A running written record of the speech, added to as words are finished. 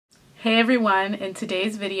Hey everyone, in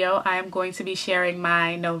today's video I am going to be sharing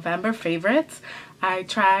my November favorites. I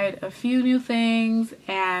tried a few new things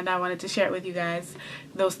and I wanted to share it with you guys,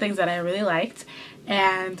 those things that I really liked.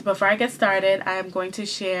 And before I get started, I'm going to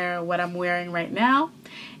share what I'm wearing right now.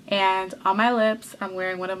 And on my lips, I'm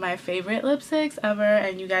wearing one of my favorite lipsticks ever,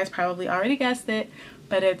 and you guys probably already guessed it,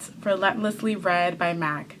 but it's Relentlessly Red by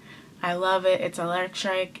MAC. I love it. It's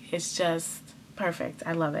electric. It's just perfect.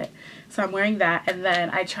 I love it. So I'm wearing that, and then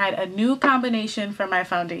I tried a new combination for my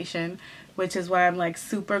foundation, which is why I'm like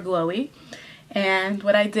super glowy. And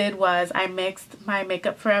what I did was I mixed my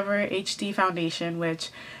Makeup Forever HD foundation, which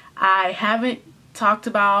I haven't talked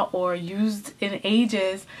about or used in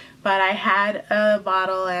ages, but I had a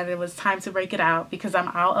bottle and it was time to break it out because I'm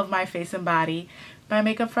out of my Face and Body by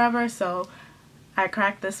Makeup Forever. So I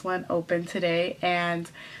cracked this one open today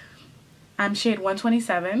and I'm shade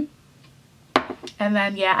 127. And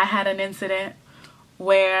then yeah, I had an incident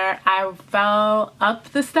where I fell up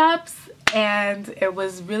the steps and it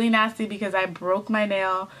was really nasty because I broke my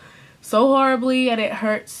nail so horribly and it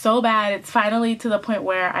hurt so bad. It's finally to the point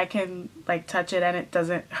where I can like touch it and it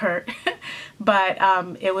doesn't hurt. But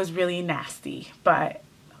it was really nasty. But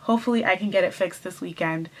hopefully I can get it fixed this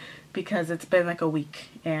weekend because it's been like a week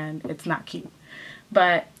and it's not cute.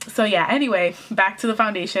 But so yeah, anyway, back to the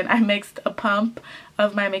foundation. I mixed a pump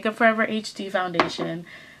of my Makeup Forever HD foundation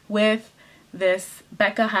with this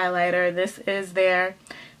Becca highlighter. This is their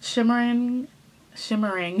shimmering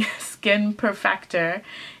skin perfector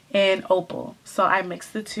in opal. So I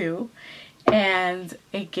mixed the two and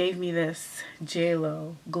it gave me this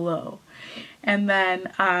JLo glow. And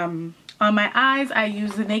then on my eyes I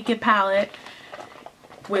used the Naked palette,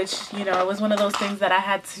 which, you know, it was one of those things that I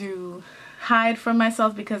had to hide from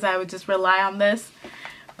myself because I would just rely on this.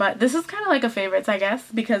 But this is kind of like a favorites, I guess,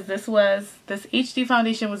 because this HD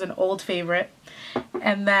foundation was an old favorite.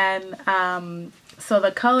 And then so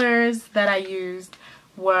the colors that I used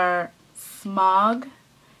were Smog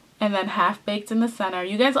and then Half Baked in the center.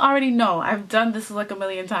 You guys already know I've done this like a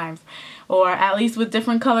million times, or at least with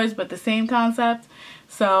different colors but the same concept.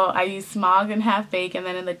 So I used Smog and Half Baked, and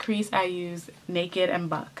then in the crease I used Naked and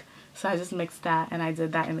Buck. So I just mixed that and I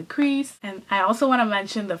did that in the crease. And I also want to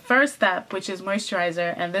mention the first step, which is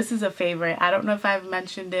moisturizer, and this is a favorite. I don't know if I've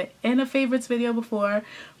mentioned it in a favorites video before,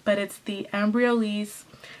 but it's the Embryolisse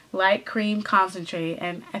Light Cream Concentrate,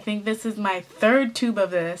 and I think this is my third tube of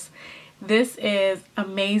this. This is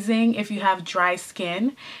amazing if you have dry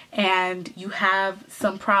skin and you have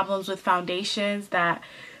some problems with foundations that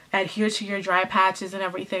adhere to your dry patches and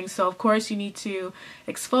everything. So of course you need to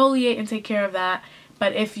exfoliate and take care of that.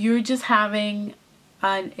 But if you're just having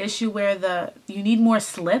an issue where you need more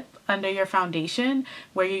slip under your foundation,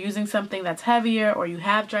 where you're using something that's heavier or you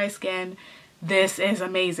have dry skin, this is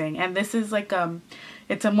amazing. And this is like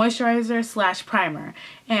it's a moisturizer slash primer.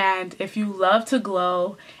 And if you love to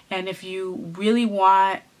glow and if you really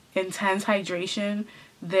want intense hydration,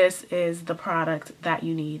 this is the product that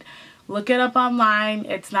you need. Look it up online.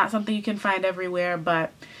 It's not something you can find everywhere,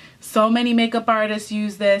 but so many makeup artists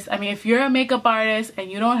use this. I mean, if you're a makeup artist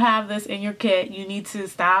and you don't have this in your kit, you need to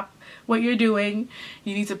stop what you're doing.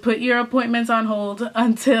 You need to put your appointments on hold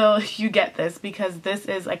until you get this, because this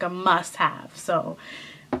is like a must-have. So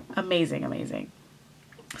amazing, amazing.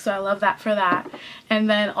 So I love that for that. And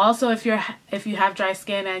then also if you have dry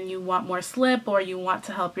skin and you want more slip or you want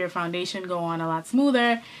to help your foundation go on a lot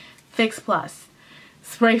smoother, Fix Plus.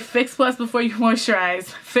 Spray Fix Plus before you moisturize.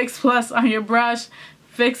 Fix Plus on your brush.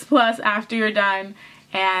 Fix Plus after you're done,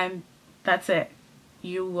 and that's it.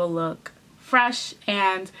 You will look fresh,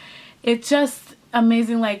 and it's just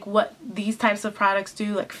amazing like what these types of products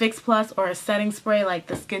do, like Fix Plus or a setting spray like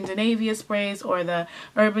the Skindinavia sprays or the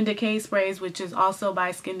Urban Decay sprays, which is also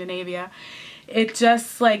by Skindinavia. It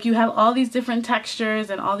just like you have all these different textures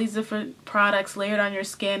and all these different products layered on your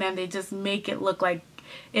skin, and they just make it look like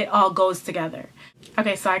it all goes together.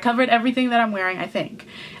 Okay, so I covered everything that I'm wearing, I think.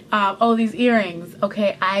 Oh, these earrings.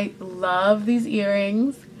 Okay, I love these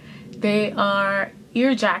earrings. They are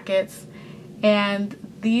ear jackets, and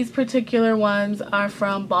these particular ones are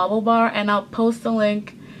from Bauble Bar, and I'll post a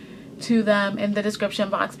link to them in the description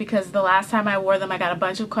box because the last time I wore them I got a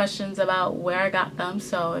bunch of questions about where I got them.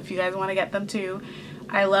 So if you guys want to get them too,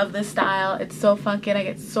 I love this style. It's so funky and I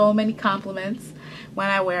get so many compliments when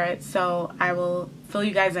I wear it, so I will fill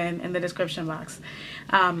you guys in the description box.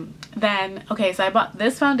 Then okay, so I bought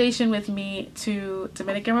this foundation with me to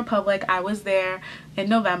Dominican Republic. I was there in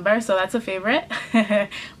November, so that's a favorite.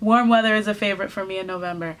 Warm weather is a favorite for me in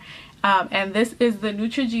November. And this is the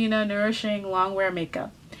Neutrogena Nourishing Longwear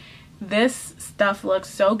Makeup. This stuff looks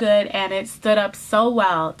so good, and it stood up so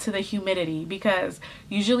well to the humidity, because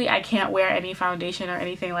usually I can't wear any foundation or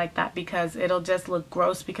anything like that because it'll just look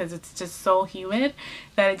gross because it's just so humid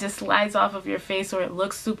that it just slides off of your face or it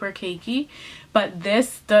looks super cakey. But this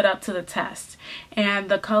stood up to the test, and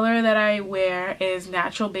the color that I wear is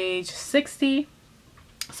Natural Beige 60.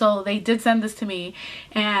 So they did send this to me,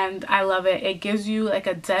 and I love it. It gives you like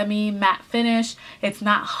a demi matte finish. It's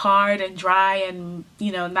not hard and dry and,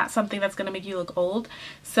 you know, not something that's going to make you look old.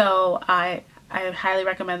 So I highly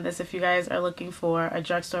recommend this if you guys are looking for a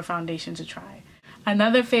drugstore foundation to try.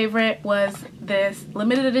 Another favorite was this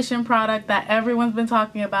limited edition product that everyone's been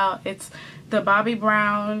talking about. It's the Bobbi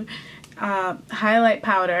Brown highlight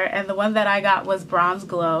powder, and the one that I got was Bronze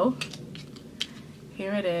Glow.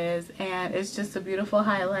 Here it is, and it's just a beautiful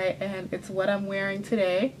highlight, and it's what I'm wearing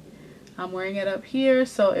today. I'm wearing it up here,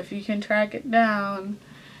 so if you can track it down,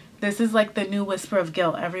 this is like the new Whisper of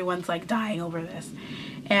Guilt. Everyone's like dying over this.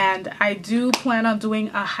 And I do plan on doing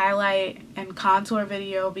a highlight and contour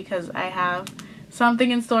video because I have something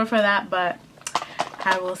in store for that, but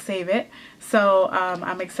I will save it. So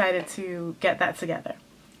I'm excited to get that together.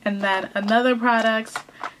 And then another product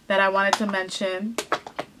that I wanted to mention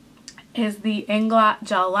is the Inglot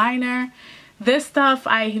Gel Liner. This stuff,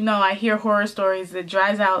 I know I hear horror stories. It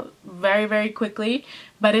dries out very, very quickly,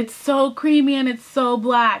 but it's so creamy and it's so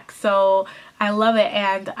black. So I love it,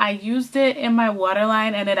 and I used it in my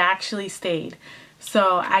waterline and it actually stayed.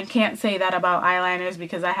 So I can't say that about eyeliners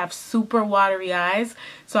because I have super watery eyes.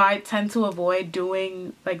 So I tend to avoid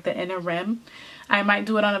doing like the inner rim. I might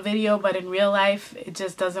do it on a video, but in real life it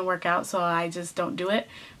just doesn't work out, so I just don't do it.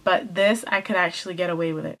 But this, I could actually get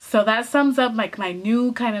away with it. So that sums up like my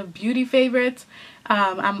new kind of beauty favorites.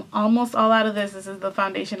 I'm almost all out of this. This is the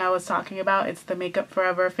foundation I was talking about. It's the Makeup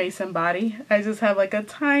Forever Face and Body. I just have like a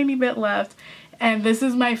tiny bit left, and this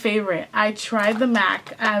is my favorite. I tried the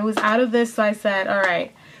MAC. I was out of this, so I said, all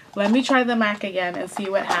right, let me try the MAC again and see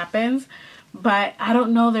what happens. But I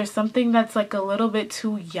don't know, there's something that's like a little bit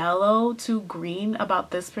too yellow, too green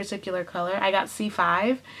about this particular color. I got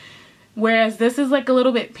C5, whereas this is like a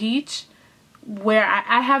little bit peach, where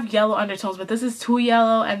I have yellow undertones, but this is too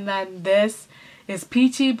yellow, and then this is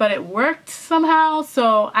peachy, but it worked somehow.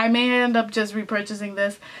 So I may end up just repurchasing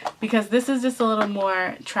this because this is just a little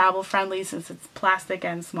more travel friendly since it's plastic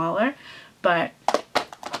and smaller. But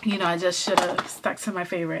you know, I just should have stuck to my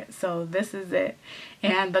favorite. So this is it.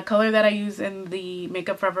 And the color that I use in the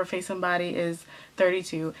Makeup Forever Face and Body is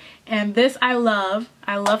 32. And this I love.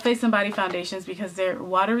 I love face and body foundations because they're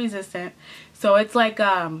water resistant. So it's like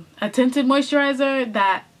a tinted moisturizer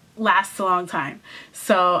that lasts a long time.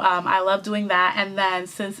 So I love doing that. And then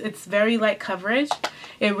since it's very light coverage,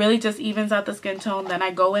 it really just evens out the skin tone. Then I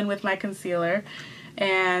go in with my concealer,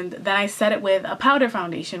 and then I set it with a powder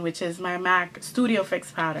foundation, which is my MAC Studio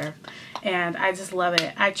Fix powder, and I just love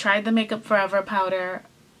it. I tried the Makeup Forever powder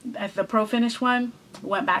at the Pro Finish one,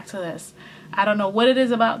 went back to this. I don't know what it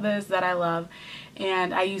is about this that I love,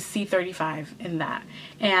 and I use C35 in that,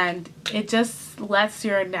 and it just lets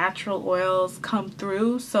your natural oils come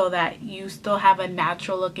through so that you still have a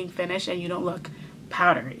natural looking finish and you don't look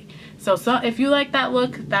powdery. So if you like that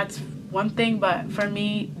look, that's one thing, but for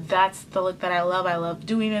me, that's the look that I love. I love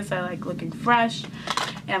doing this. I like looking fresh,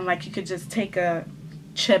 and like you could just take a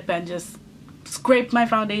chip and just scrape my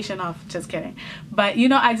foundation off. Just kidding. But you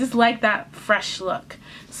know, I just like that fresh look.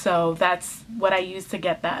 So that's what I use to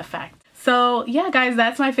get that effect. So yeah, guys,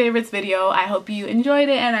 that's my favorites video. I hope you enjoyed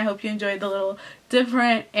it, and I hope you enjoyed the little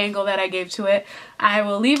different angle that I gave to it. I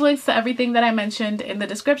will leave links to everything that I mentioned in the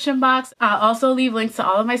description box. I'll also leave links to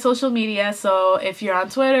all of my social media. So if you're on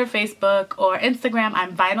Twitter, Facebook, or Instagram,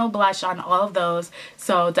 I'm Vinyl Blush on all of those.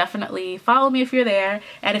 So definitely follow me if you're there.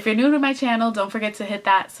 And if you're new to my channel, don't forget to hit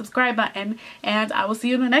that subscribe button, and I will see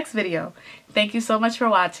you in the next video. Thank you so much for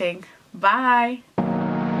watching. Bye!